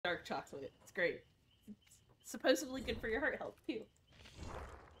dark chocolate. It's great. It's supposedly good for your heart health, too.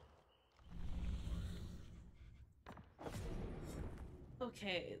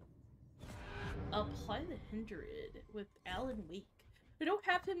 Okay. Apply the Hindred with Alan Wake. We don't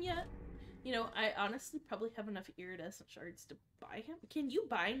have him yet. You know, I honestly probably have enough iridescent shards to buy him. Can you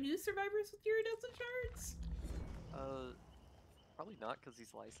buy new survivors with iridescent shards? Probably not because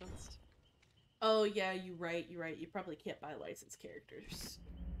he's licensed. Oh yeah, you're right. You probably can't buy licensed characters.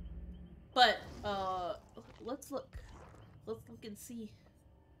 But let's look. Let's look and see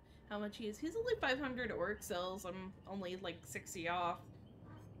how much he is. He's only 500 orc cells. I'm only like 60 off.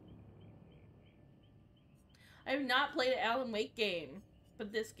 I have not played an Alan Wake game,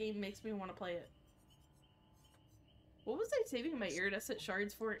 but this game makes me want to play it. What was I saving my iridescent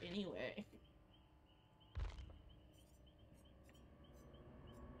shards for anyway?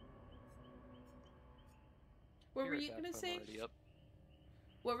 What were you gonna say?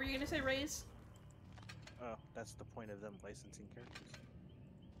 What were you gonna say, Raze? Oh, that's the point of them licensing characters.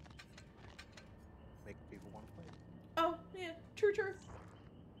 Make people want to play it. Oh, yeah, true.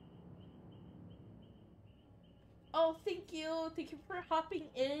 Oh, thank you. Thank you for hopping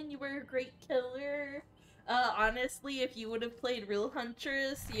in. You were a great killer. Honestly, if you would have played real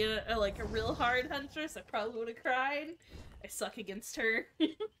Huntress, like a real hard Huntress, I probably would have cried. I suck against her.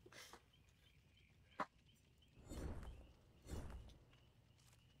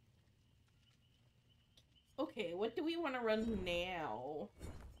 Okay, what do we want to run now?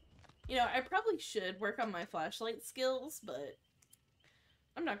 You know, I probably should work on my flashlight skills, but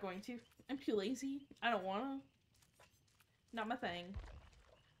I'm not going to. I'm too lazy. I don't want to. Not my thing.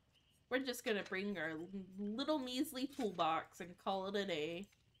 We're just gonna bring our little measly toolbox and call it a day.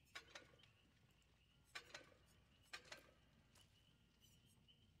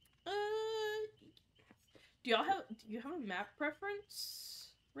 Do you have a map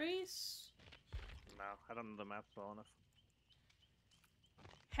preference, Race? No, I don't know the maps well enough.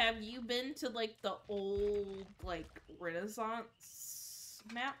 Have you been to, like, the old, like, Renaissance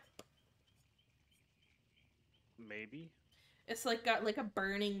map? Maybe. It's, like, got, like, a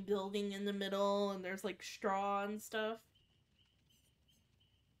burning building in the middle, and there's, like, straw and stuff.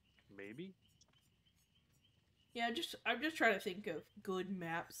 Maybe? Yeah, I'm just trying to think of good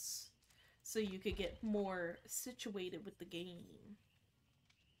maps so you could get more situated with the game.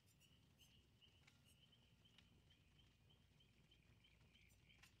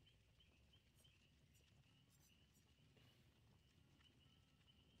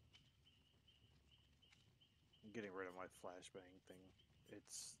 I'm getting rid of my flashbang thing.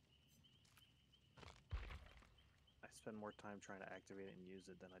 I spend more time trying to activate it and use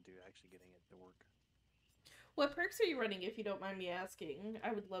it than I do actually getting it to work. What perks are you running, if you don't mind me asking?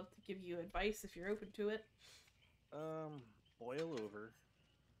 I would love to give you advice if you're open to it. Boil over.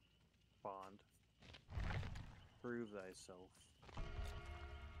 Bond. Prove thyself.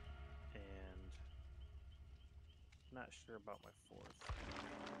 And not sure about my fourth.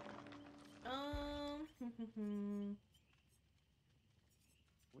 When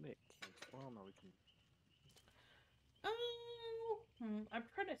it came to, well, no, we can. I'm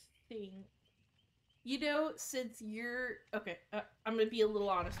trying to think. You know, since you're okay, I'm gonna be a little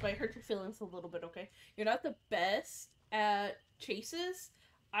honest, but I hurt your feelings a little bit. Okay, you're not the best at chases.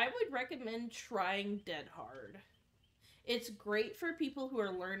 I would recommend trying Dead Hard. It's great for people who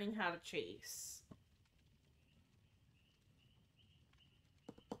are learning how to chase.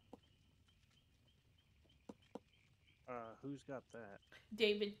 Who's got that?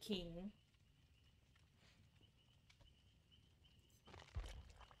 David King.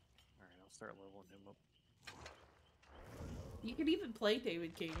 Alright, I'll start leveling him up. You could even play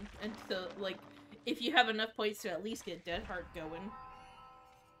David King until, like, if you have enough points to at least get Dead Hard going.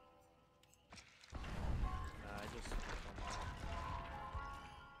 I just... Actually...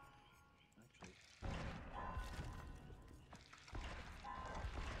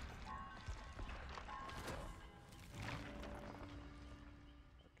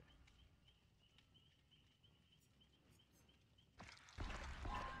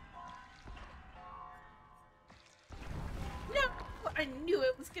 No! I knew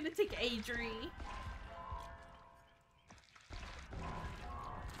it was gonna take Adri.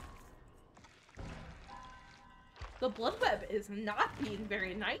 The blood web is not being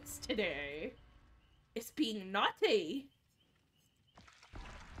very nice today. It's being naughty.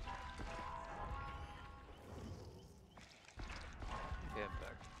 Okay, I'm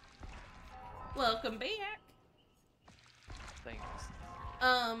back. Welcome back. Thanks.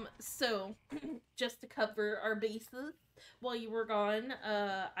 So, just to cover our bases, while you were gone,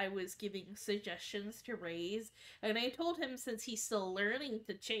 I was giving suggestions to Raise, and I told him since he's still learning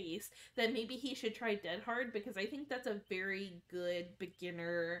to chase, that maybe he should try Dead Hard, because I think that's a very good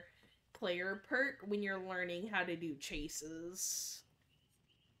beginner player perk when you're learning how to do chases.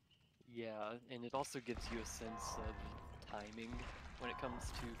 Yeah, and it also gives you a sense of timing when it comes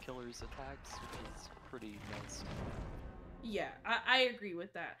to killers' attacks, which is pretty nice. Yeah, I agree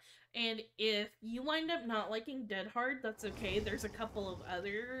with that. And if you wind up not liking Dead Hard, that's okay. There's a couple of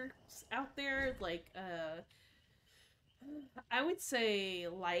others out there, like, I would say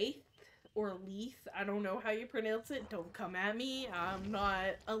Lithe or Leith. I don't know how you pronounce it. Don't come at me. I'm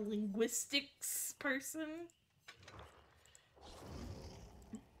not a linguistics person.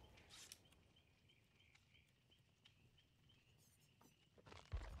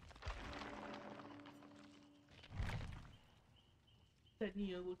 That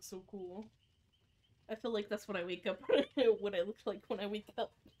Nia looks so cool. I feel like that's what I wake up what I look like when I wake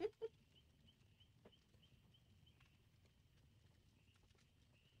up.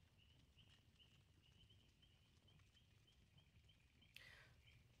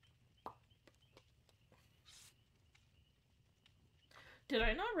 Did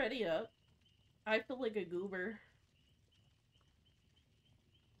I not ready up? I feel like a goober.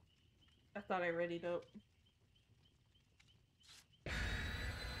 I thought I readied up.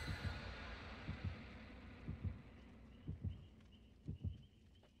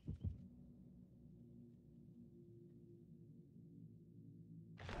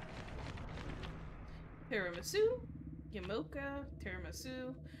 Tiramisu, Yamoka,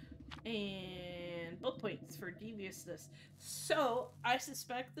 Tiramisu, and both points for deviousness. So, I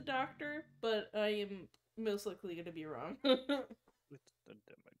suspect the doctor, but I am most likely going to be wrong. It's the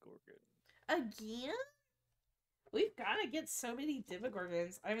Demogorgon. Again? We've got to get so many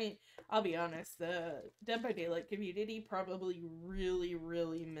Demogorgons. I mean, I'll be honest, the Dead by Daylight community probably really,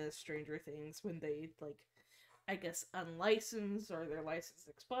 really missed Stranger Things when they, like, I guess, unlicensed or their license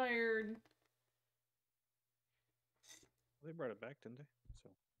expired. They brought it back, didn't they? So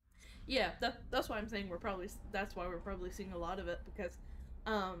Yeah, that's why I'm saying that's why we're probably seeing a lot of it, because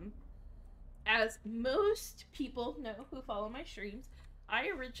as most people know who follow my streams, I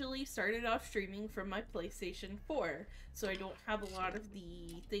originally started off streaming from my PlayStation 4, so I don't have a lot of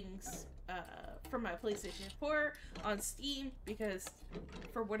the things from my PlayStation 4 on Steam, because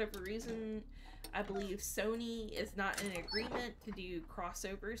for whatever reason, I believe Sony is not in agreement to do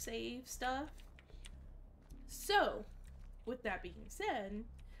crossover save stuff. So, with that being said,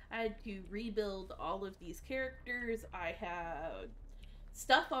 I had to rebuild all of these characters. I have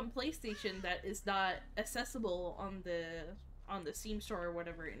stuff on PlayStation that is not accessible on the Steam store or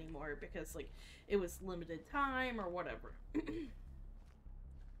whatever anymore, because like it was limited time or whatever.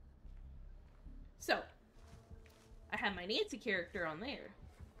 So I had my Nancy character on there.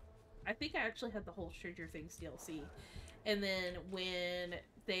 I think I actually had the whole Stranger Things DLC. And then when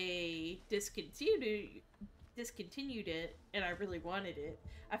they discontinued it and I really wanted it,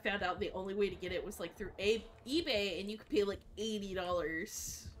 I found out the only way to get it was like through eBay, and you could pay like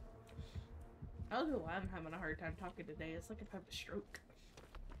 $80. I don't know why I'm having a hard time talking today. It's like if I have a stroke.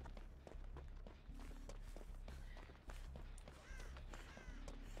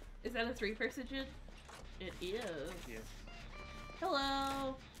 Is that a 3-person gen? It is. yeah.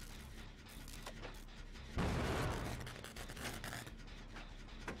 Hello.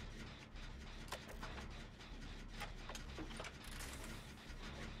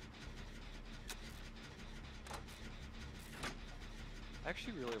 I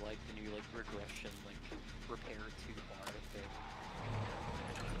actually really like the new regression repair to bar thing.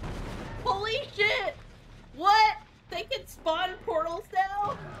 Holy shit! What? They can spawn portals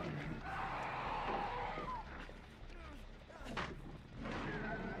now?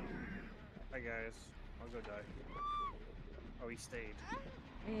 Hi guys. I'll go die. Oh, he stayed.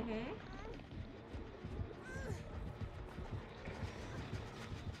 Mm-hmm.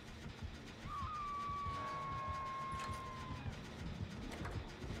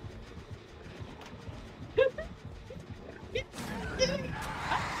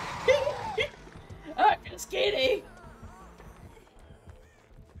 I'm just kidding.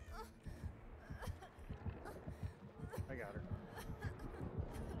 I got her.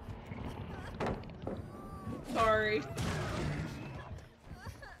 Sorry.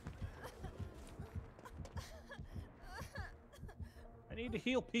 I need to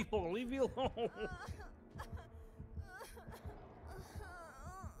heal people. Leave me alone.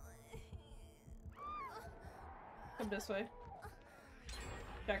 Come this way.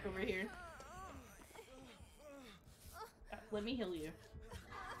 Back over here. Let me heal you.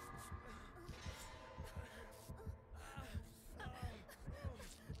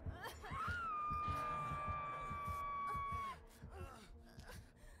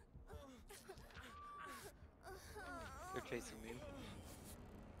 chasing me.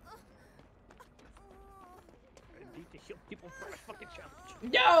 I need to heal people for my fucking challenge.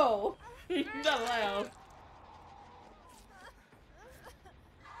 No! You're not allowed.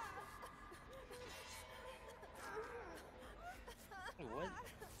 What?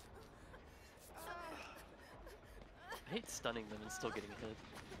 I hate stunning them and still getting hit.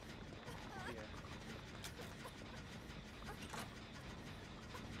 Yeah.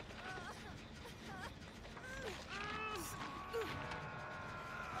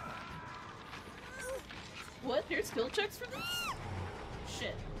 What? There's skill checks for this?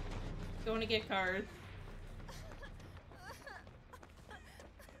 Shit. Going to get cards.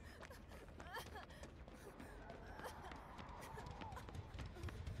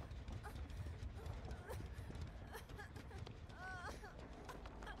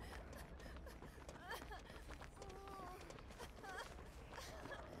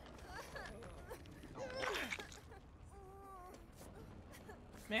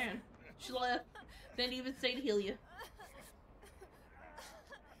 Man, she left. Didn't even say to heal you.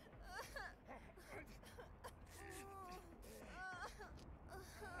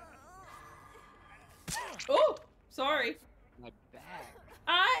 Oh, sorry. My back.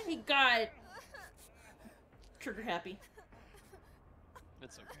 I got trigger happy.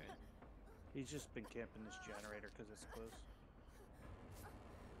 It's okay. He's just been camping this generator because it's close.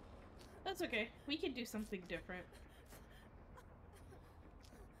 That's okay. We can do something different.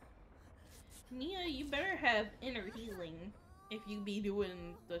 Nia, you better have inner healing if you be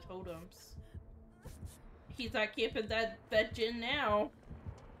doing the totems. He's not camping that gen now.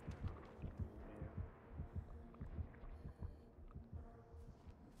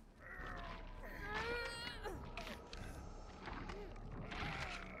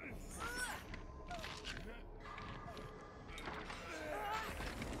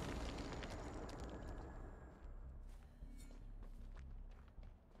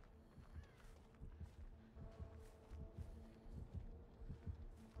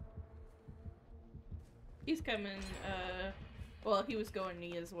 He's coming, well, he was going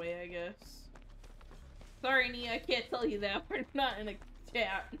Nia's way, I guess. Sorry, Nia, I can't tell you that. We're not in a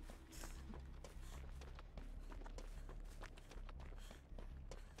chat.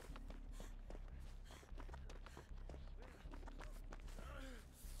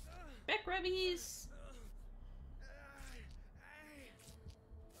 Back rubbies!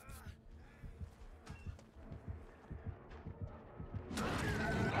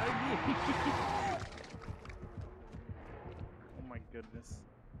 Oh my goodness.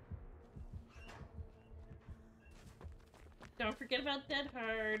 Don't forget about Dead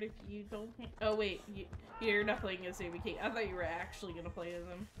Hard if you don't. Oh wait, you're not playing as ABK. I thought you were actually gonna play as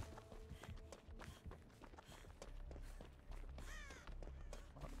him.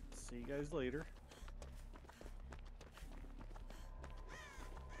 See you guys later.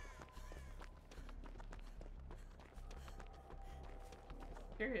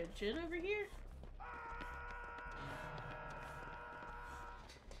 There's a Jin over here?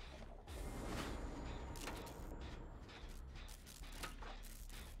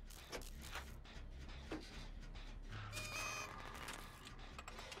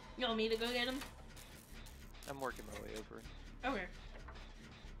 You want me to go get him? I'm working my way over. Okay.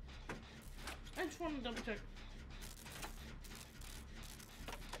 I just want to double check.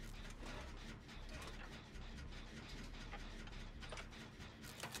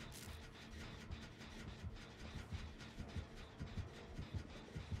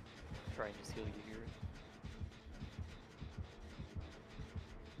 Try and just heal you here.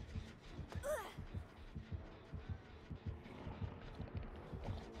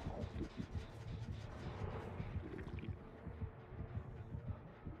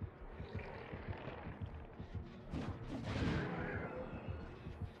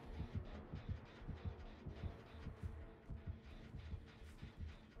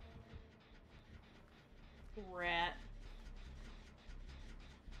 Rat.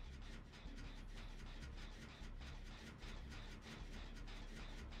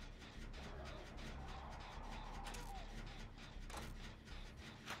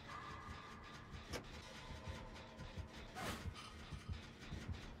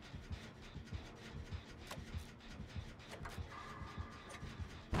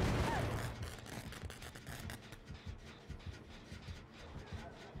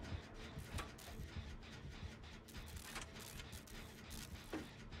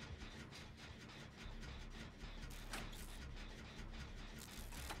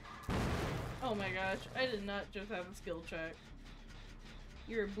 Oh my gosh, I did not just have a skill check.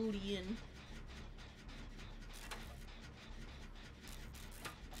 You're a booty in.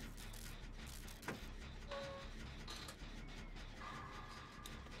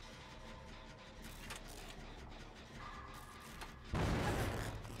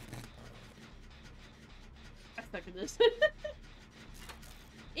 after this.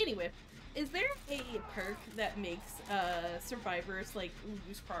 Anyway, is there a perk that makes survivors like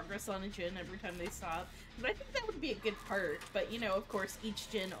lose progress on a gen every time they stop? But I think that would be a good perk. But you know, of course, each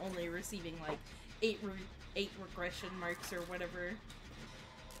gen only receiving like eight regression marks or whatever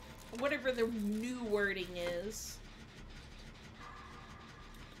the new wording is.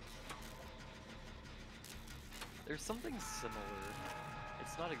 There's something similar.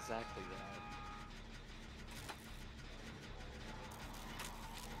 It's not exactly that.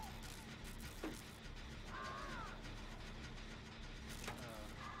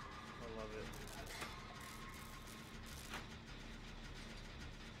 I love it.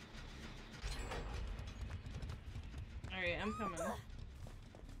 Alright, I'm coming.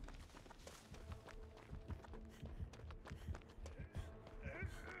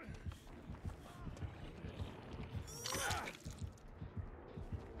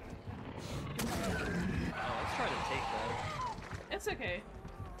 It's okay.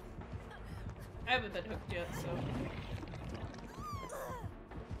 I haven't been hooked yet, so...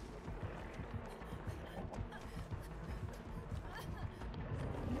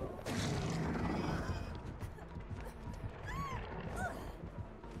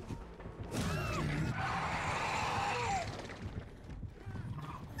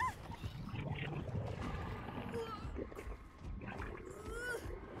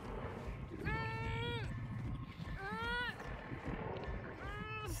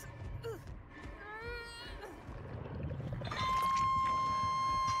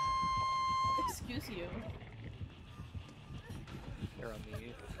 Excuse you. They're on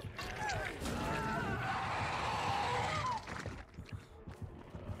me.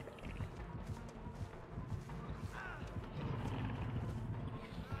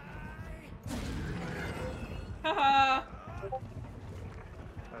 Haha! That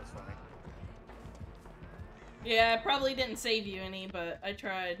was funny. Yeah, I probably didn't save you any, but I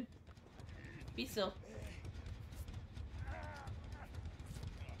tried. Be still.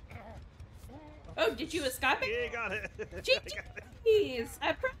 Oh, did you escape it? Yeah, got it. Jeez,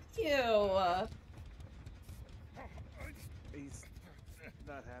 I proud of you. He's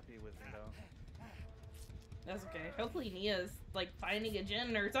not happy with me though. That's okay. Hopefully Nia's like finding a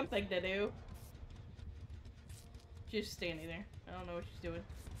gen or something to do. She's just standing there. I don't know what she's doing.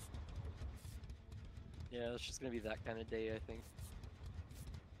 Yeah, it's just gonna be that kind of day, I think.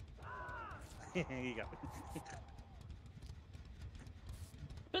 You got it.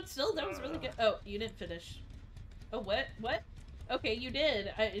 But still, that was really good. Oh, you didn't finish. Oh, what? What? Okay, you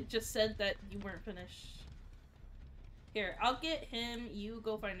did. It just said that you weren't finished. Here, I'll get him. You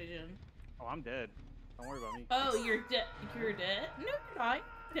go find a gen. Oh, I'm dead. Don't worry about me. Oh, you're dead. You're dead? No, you're not.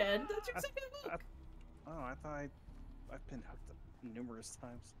 You're dead. That's your second hook. Oh, I thought I've been hooked up numerous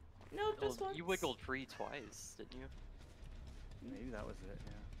times. No, just Well, once. you wiggled free twice, didn't you? Maybe that was it.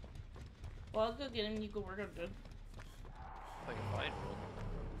 Yeah. Well, I'll go get him. You go work on gen. If I can find one.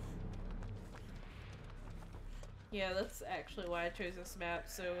 Yeah, that's actually why I chose this map,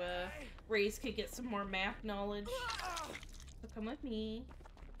 so Raze could get some more map knowledge. So come with me.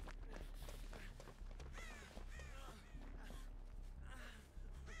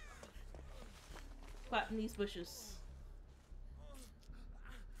 Clap in these bushes.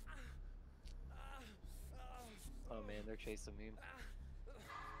 Oh man, they're chasing me.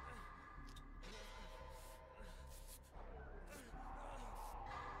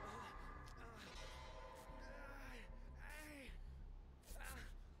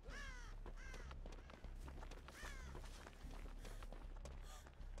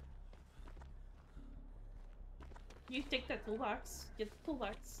 You take that toolbox. Get the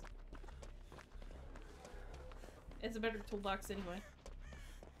toolbox. It's a better toolbox anyway.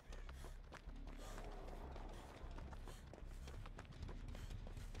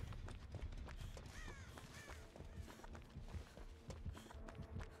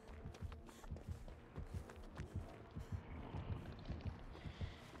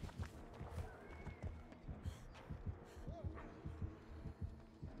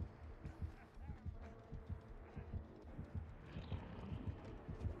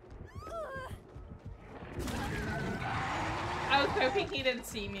 I was hoping he didn't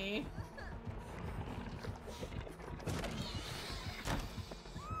see me.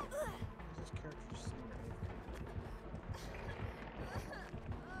 This character's singing.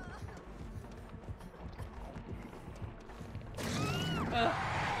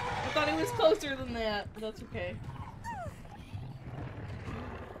 I thought he was closer than that. That's okay.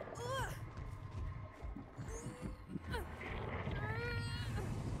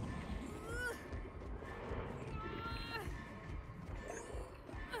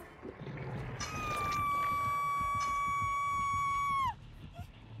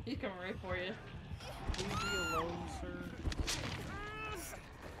 He's coming right for you. Leave me alone, sir.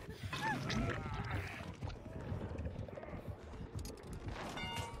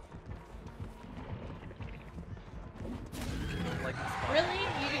 Like the spot. Really?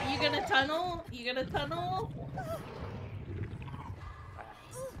 You gonna tunnel? You gonna tunnel?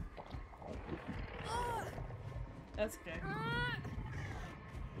 That's okay.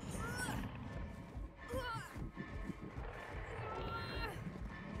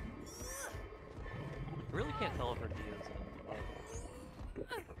 I really can't tell if her Dia's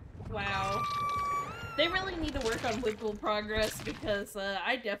in. Wow. They really need to work on wiggle progress because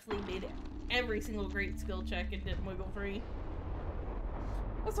I definitely made every single great skill check and didn't wiggle free.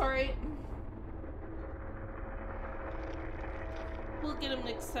 That's alright. We'll get him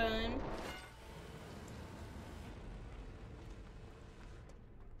next time.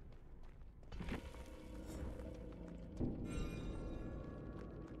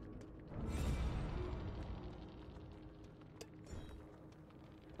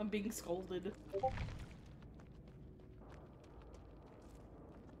 I'm being scolded.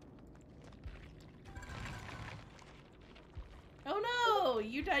 Oh no!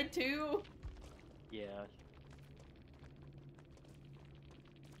 You died too? Yeah.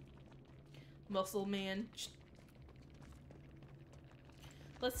 Muscle man.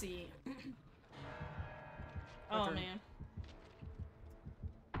 Let's see. Oh turn. man.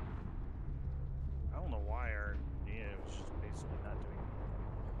 I don't know why our Nia was just basically not doing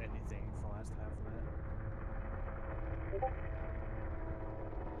anything for the last half of that.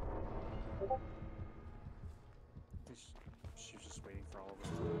 I think she was just waiting for all of us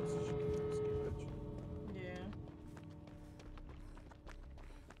to die so she could do this damage. Yeah.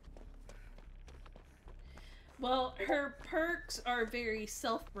 Well, her perks are very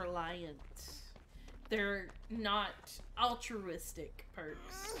self-reliant. They're not altruistic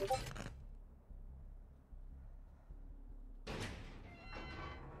perks.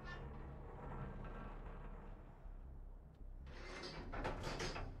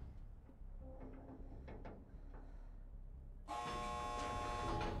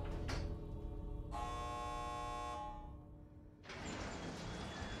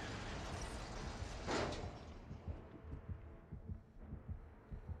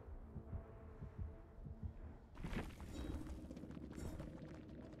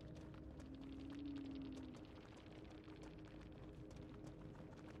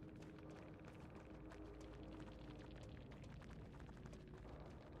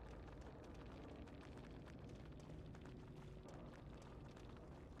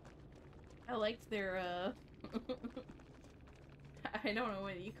 I liked their, I don't know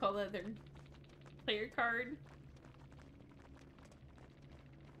what you call that, their player card.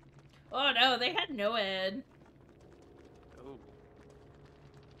 Oh no, they had no ed. Oh.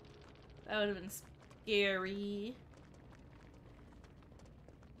 That would have been scary.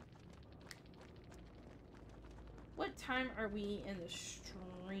 What time are we in the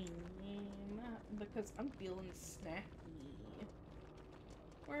stream? Because I'm feeling snacky.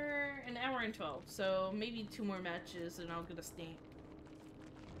 We're an hour and 12, so maybe 2 more matches and I'll get a stink.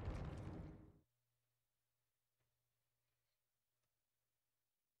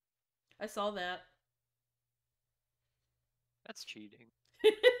 I saw that. That's cheating.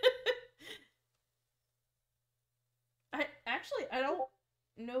 I don't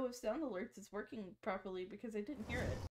know if sound alerts is working properly because I didn't hear it.